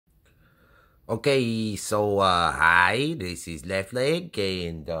Okay, so, hi, this is Left Leg,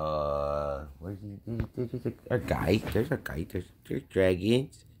 and, there's a guy, there's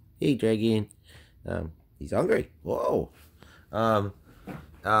dragons. Hey, dragon. He's hungry. Whoa. Um,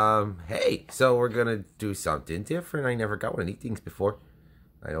 hey, so we're gonna do something different. I never got one of these things before.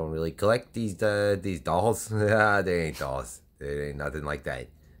 I don't really collect these dolls. They ain't dolls. They ain't nothing like that.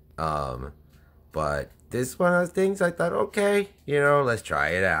 But this one of those things, I thought, okay, let's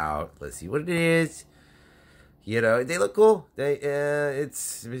try it out. Let's see what it is. They look cool.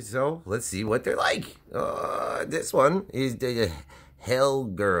 So let's see what they're like. This one is the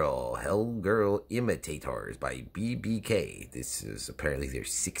Hellgirl Imitators by BBK. This is apparently their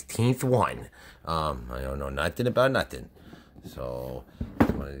 16th one. I don't know nothing about nothing. So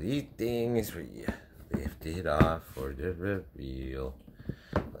one of these things where you lift it off for the reveal.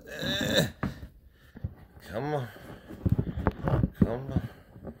 Come on. Come on.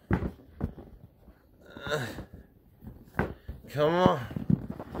 Come on.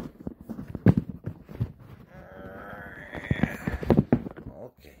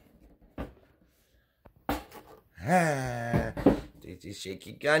 Okay. Did you shake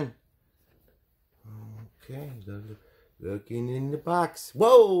your gun? Okay. Looking in the box.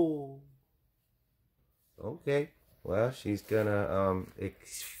 Whoa. Okay. Well, she's gonna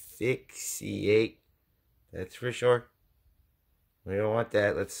asphyxiate. That's for sure. We don't want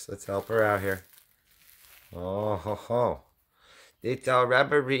that. Let's help her out here. Oh ho ho. It's all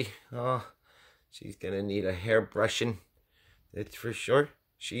rubbery. Oh, she's gonna need a hair brushing. That's for sure.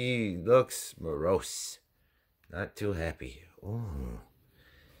 She looks morose. Not too happy. Ooh.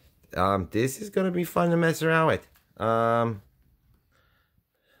 This is gonna be fun to mess around with.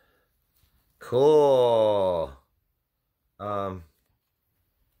 Cool.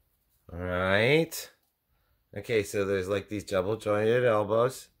 Alright. Okay, so there's like these double jointed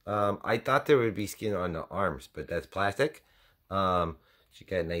elbows. I thought there would be skin on the arms, but that's plastic. She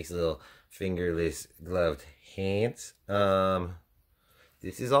got nice little fingerless gloved hands.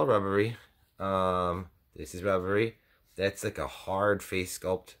 This is all rubbery. This is rubbery. That's like a hard face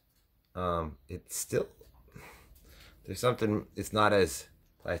sculpt. It's still, there's something, it's not as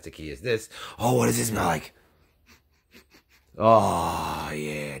plasticky as this. Oh, what does it smell like? Oh,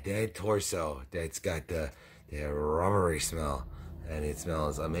 yeah, that torso. That's got the rubbery smell. And it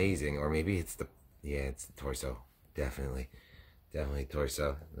smells amazing. Or maybe it's the, yeah, it's the torso. Definitely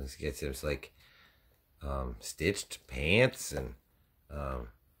torso. Let's get some like stitched pants and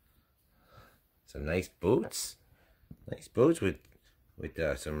some nice boots. Nice boots with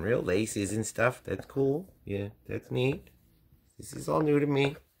some real laces and stuff. That's cool. Yeah, that's neat. This is all new to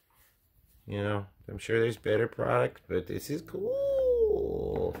me. I'm sure there's better products, but this is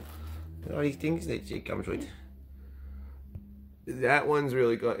cool. All these things that she comes with. That one's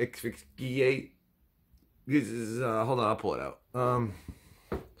really gonna asphyxiate. This is hold on, I'll pull it out.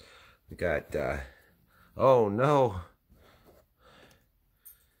 We got oh no.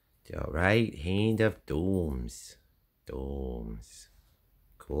 The right hand of dooms.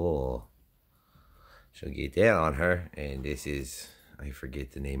 Cool. She'll get that on her, and this is, I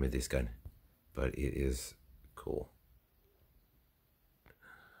forget the name of this gun, but it is cool.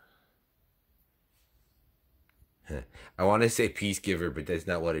 I want to say Peacegiver, but that's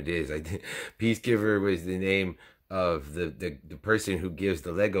not what it is. Peacegiver was the name of the person who gives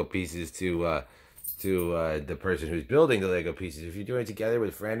the Lego pieces to the person who's building the Lego pieces. If you're doing it together with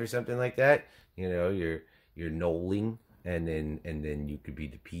a friend or something like that, you're knolling, and then you could be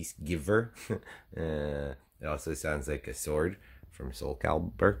the Peacegiver. It also sounds like a sword from Soul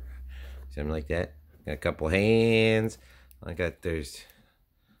Calibur, something like that. Got a couple hands. There's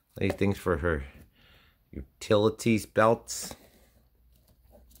these things for her utilities belts.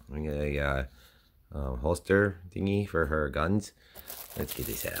 We got a holster thingy for her guns. Let's get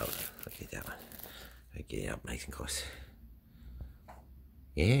this out. Look at that one. Get it up nice and close.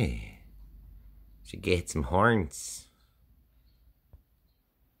 Yeah. Should get some horns.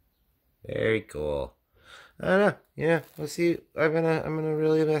 Very cool. I don't know. Yeah, we'll see. I'm gonna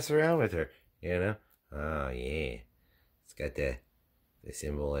really mess around with her. Oh yeah. It's got the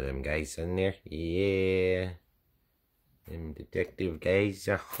symbol of them guys on there. Yeah. Them detective guys.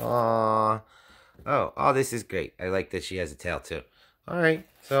 Oh, this is great. I like that she has a tail too. Alright,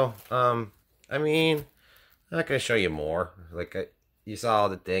 so, I mean, I'm not gonna show you more. Like, you saw all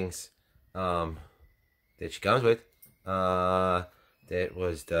the things, that she comes with. That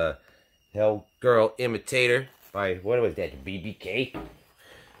was the Hellgirl Imitator by, what was that, BBK?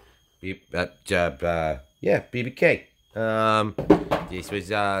 Yeah, BBK. This was,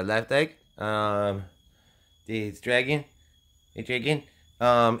 Left Leg. This dragon. Hey, dragon.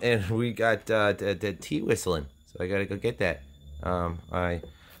 And we got the tea whistling, so I gotta go get that. I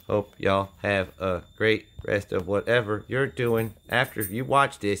hope y'all have a great rest of whatever you're doing after you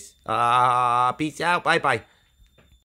watch this. Peace out. Bye bye.